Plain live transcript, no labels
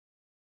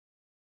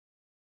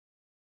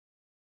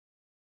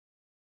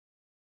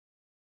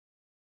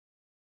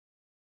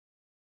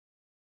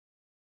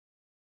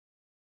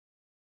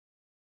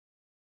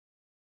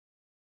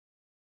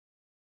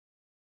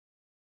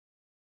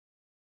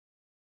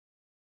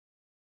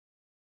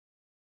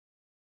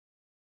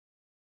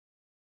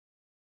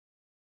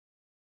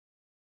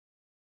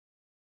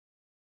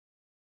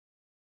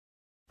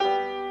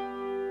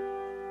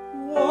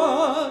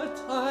What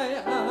I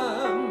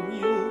am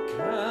you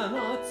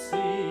cannot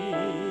see.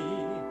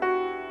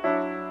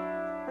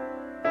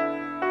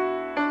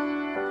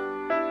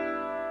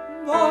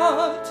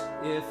 But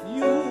if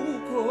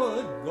you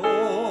could go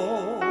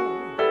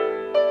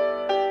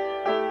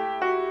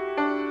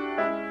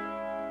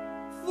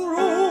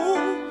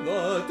through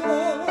the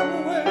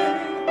doorway,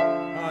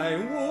 I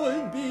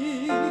would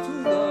be to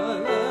the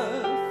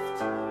left,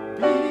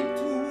 be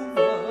to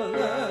the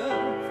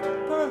left,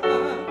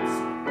 perhaps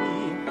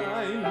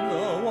behind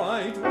the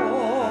white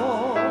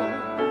wall,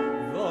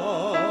 the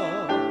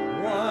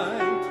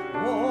white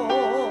wall.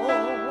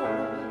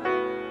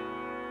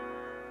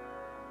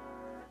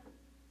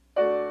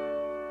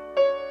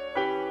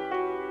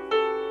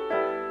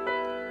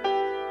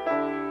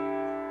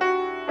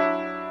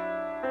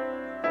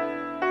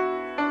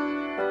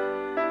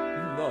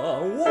 The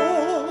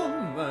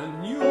woman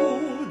you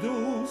do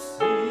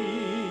see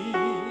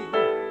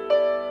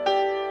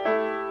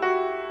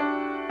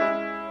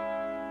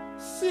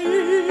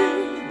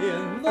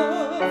in the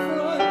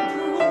front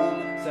room,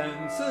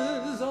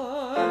 senses I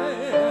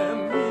am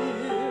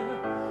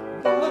here,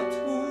 but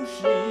who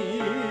she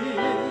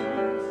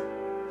is,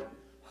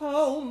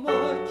 how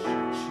much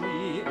she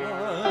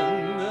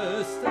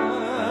understands,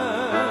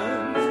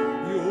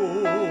 you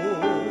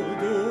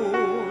do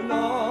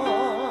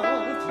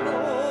not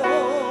know.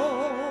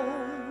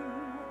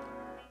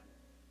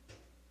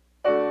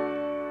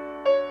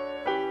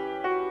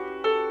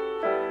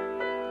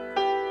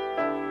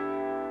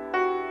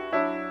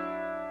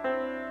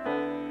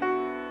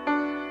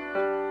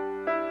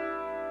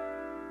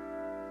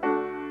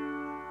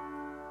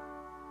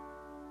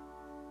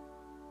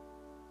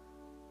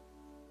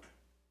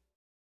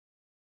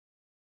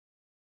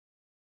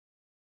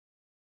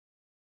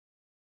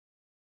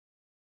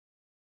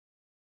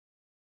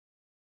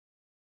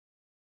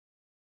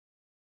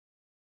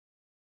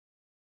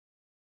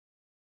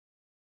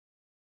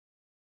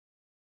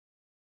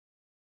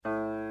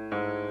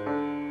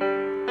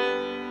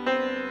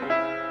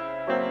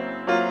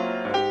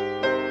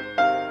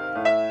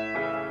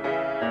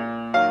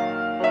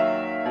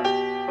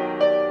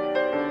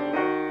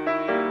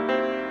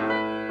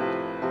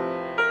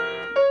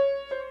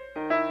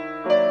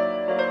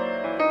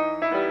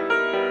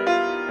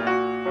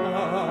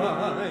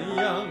 A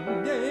young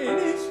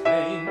Danish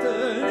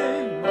painter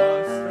named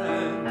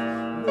Marstrand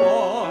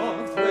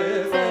walked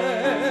with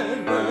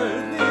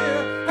Edward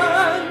Lear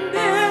hand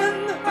in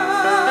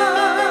hand.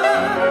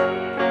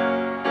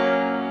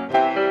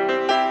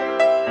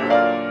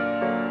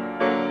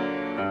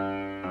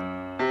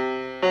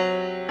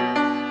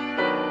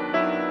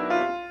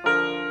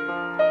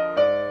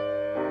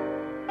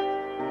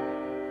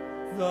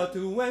 The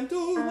two went to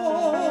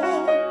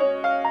Rome,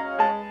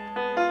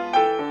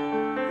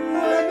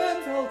 where men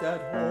felt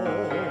at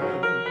home.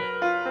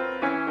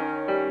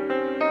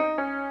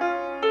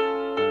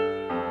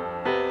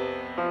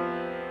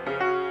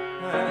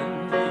 And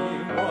he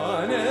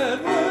won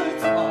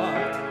Edward's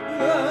heart,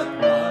 that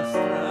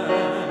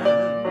Marstrand.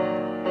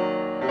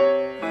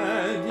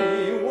 And he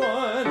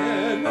won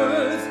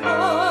Edward's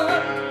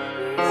heart,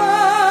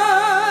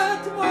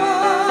 that Marstrand.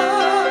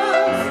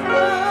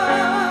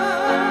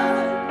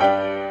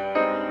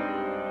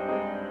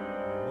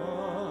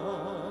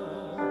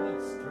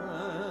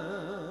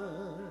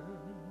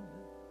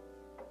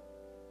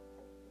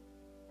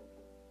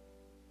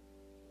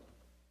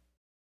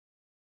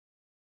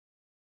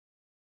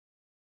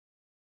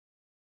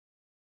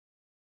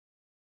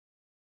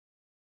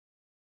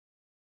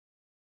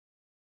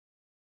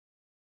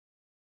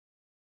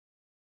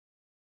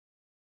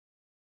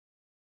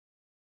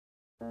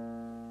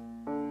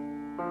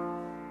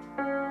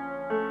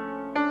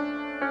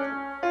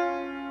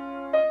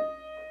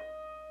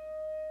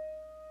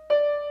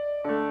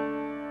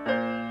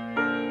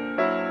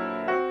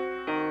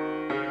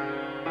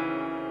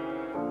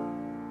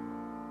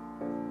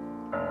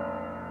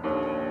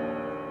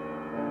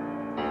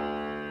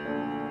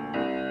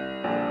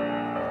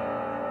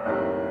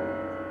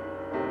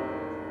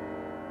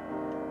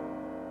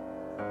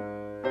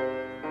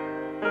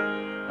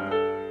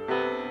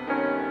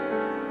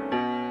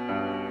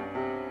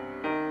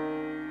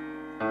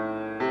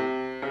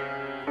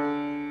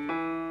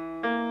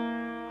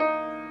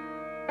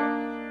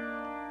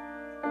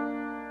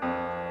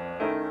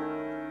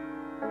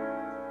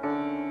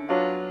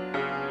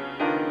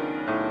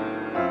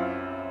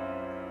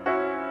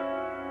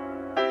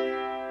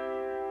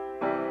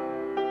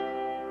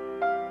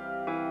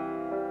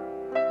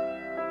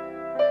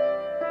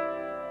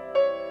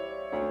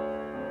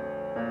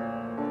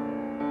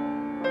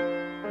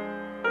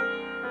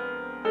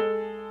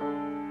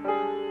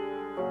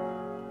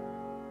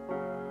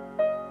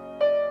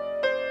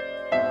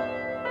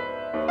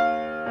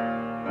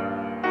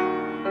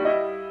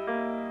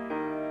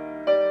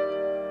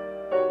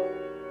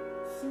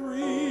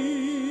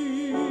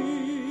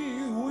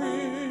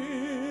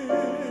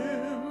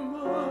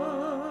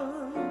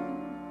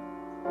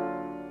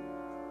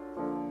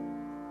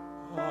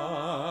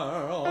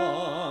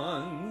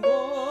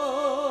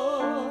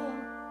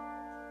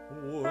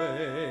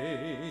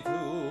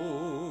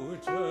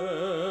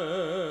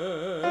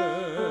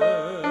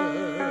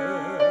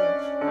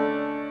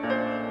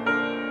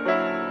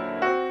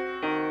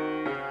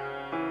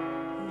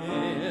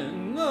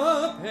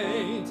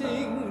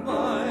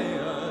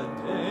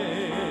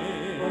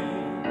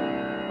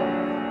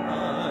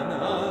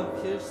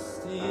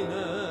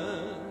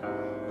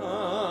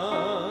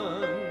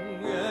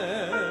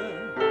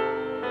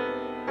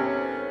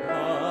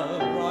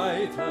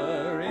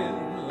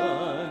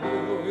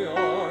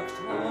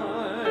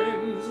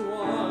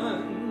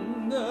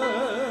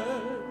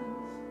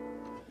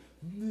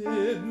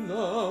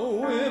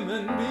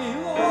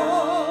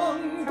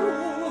 belong to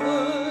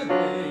the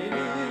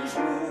Danish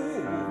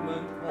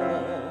movement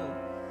called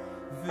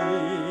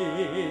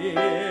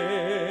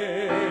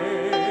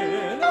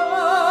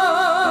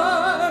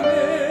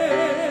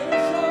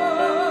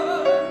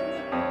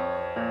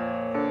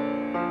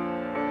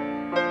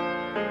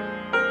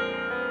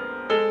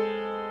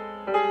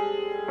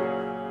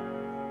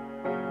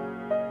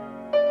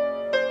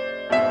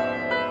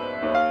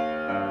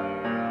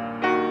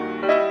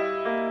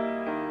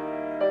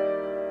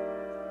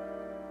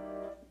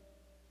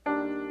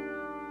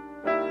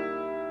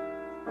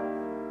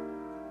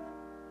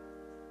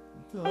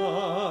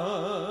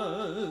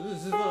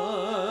Does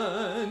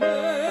the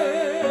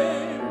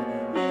name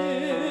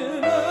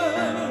in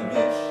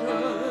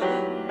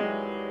admission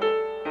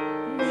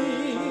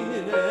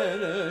mean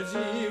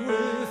energy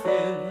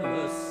within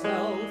the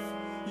self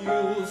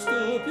used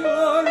to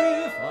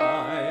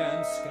purify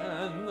and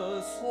scan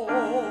the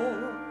soul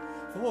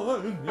for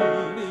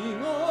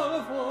meaning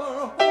or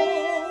for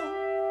hope?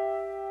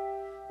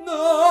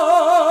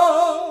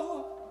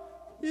 No,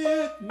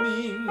 it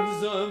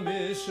means a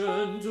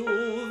mission to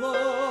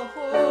the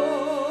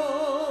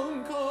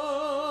home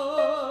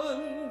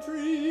country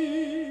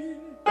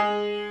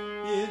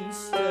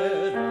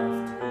instead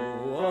of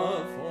to a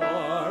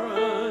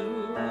foreign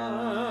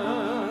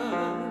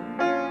land.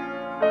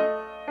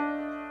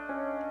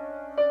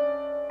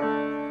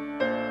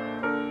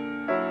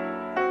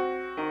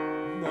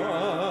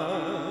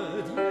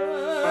 But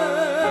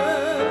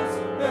yes,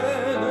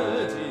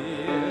 energy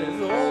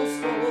is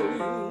also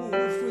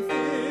used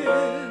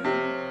within.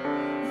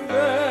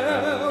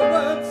 Their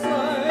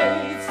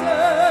website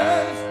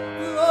says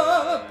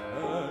the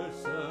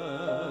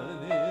person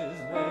is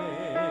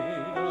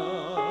made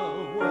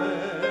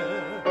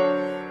aware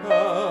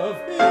of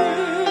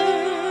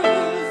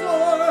his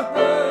or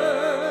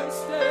her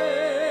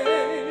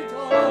state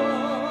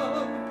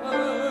of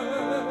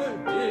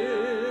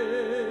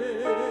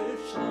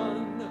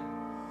perdition,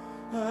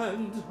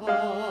 and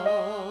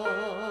how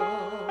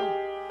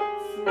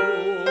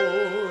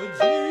through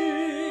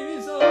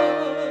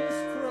Jesus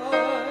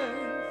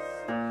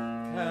Christ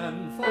can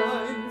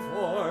find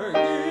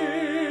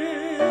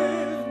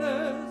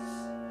forgiveness,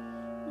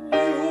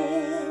 new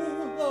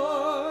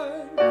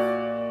life,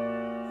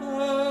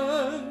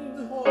 and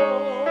hope.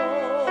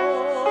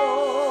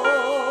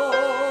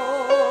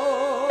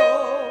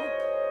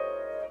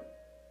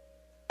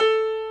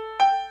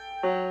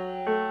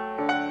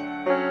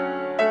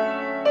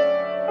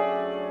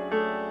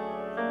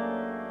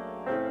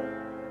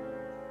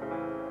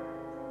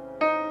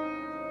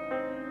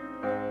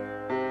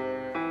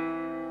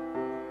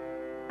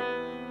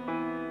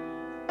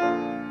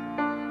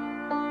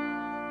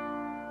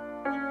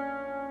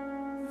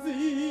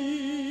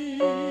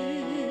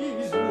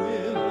 These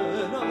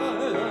women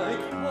are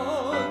like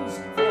pawns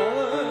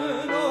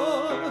fallen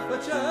off a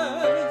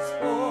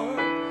chessboard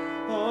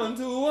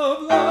onto a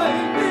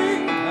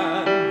blinding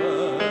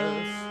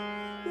canvas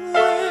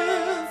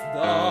with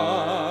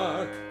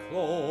dark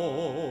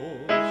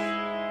clothes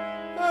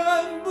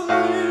and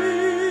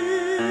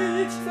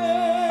bleached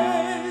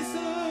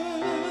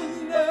faces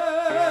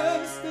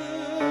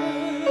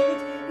nested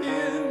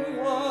in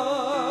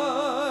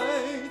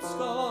white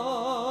stars.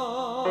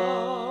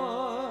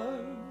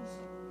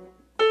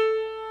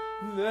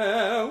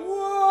 Their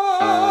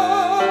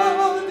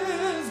world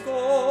is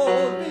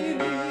gold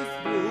beneath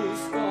blue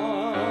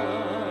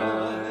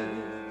skies,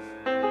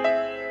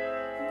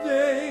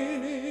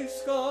 Danish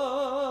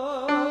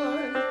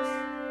skies.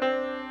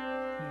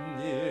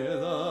 Near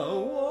the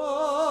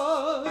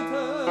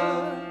water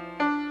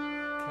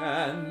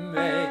can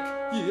make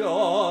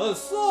your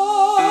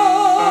soul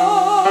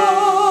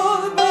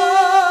burn.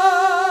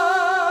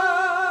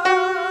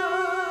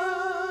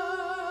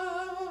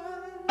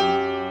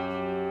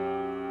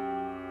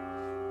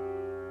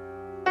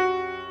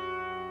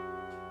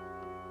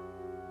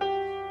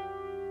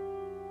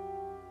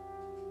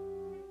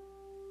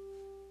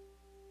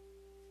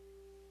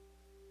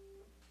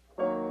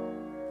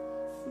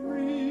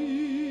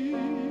 Three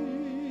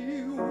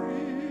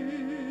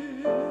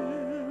women,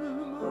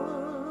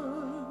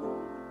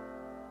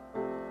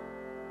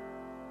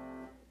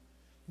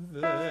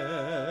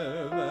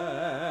 they're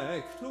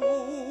back to the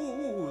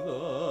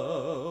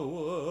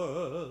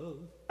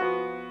world,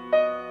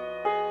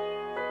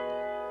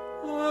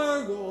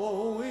 are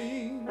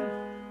going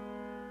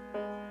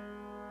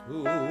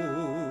to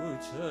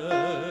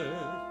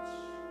church.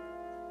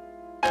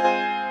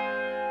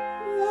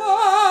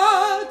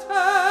 What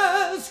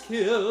has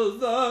killed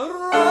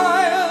the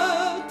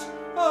riot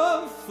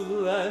of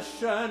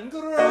flesh and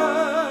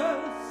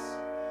grass,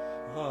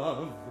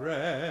 of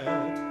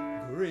red,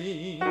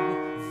 green,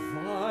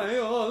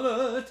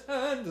 violet,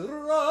 and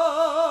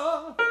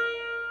raw,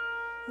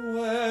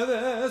 where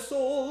their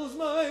souls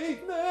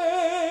might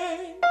make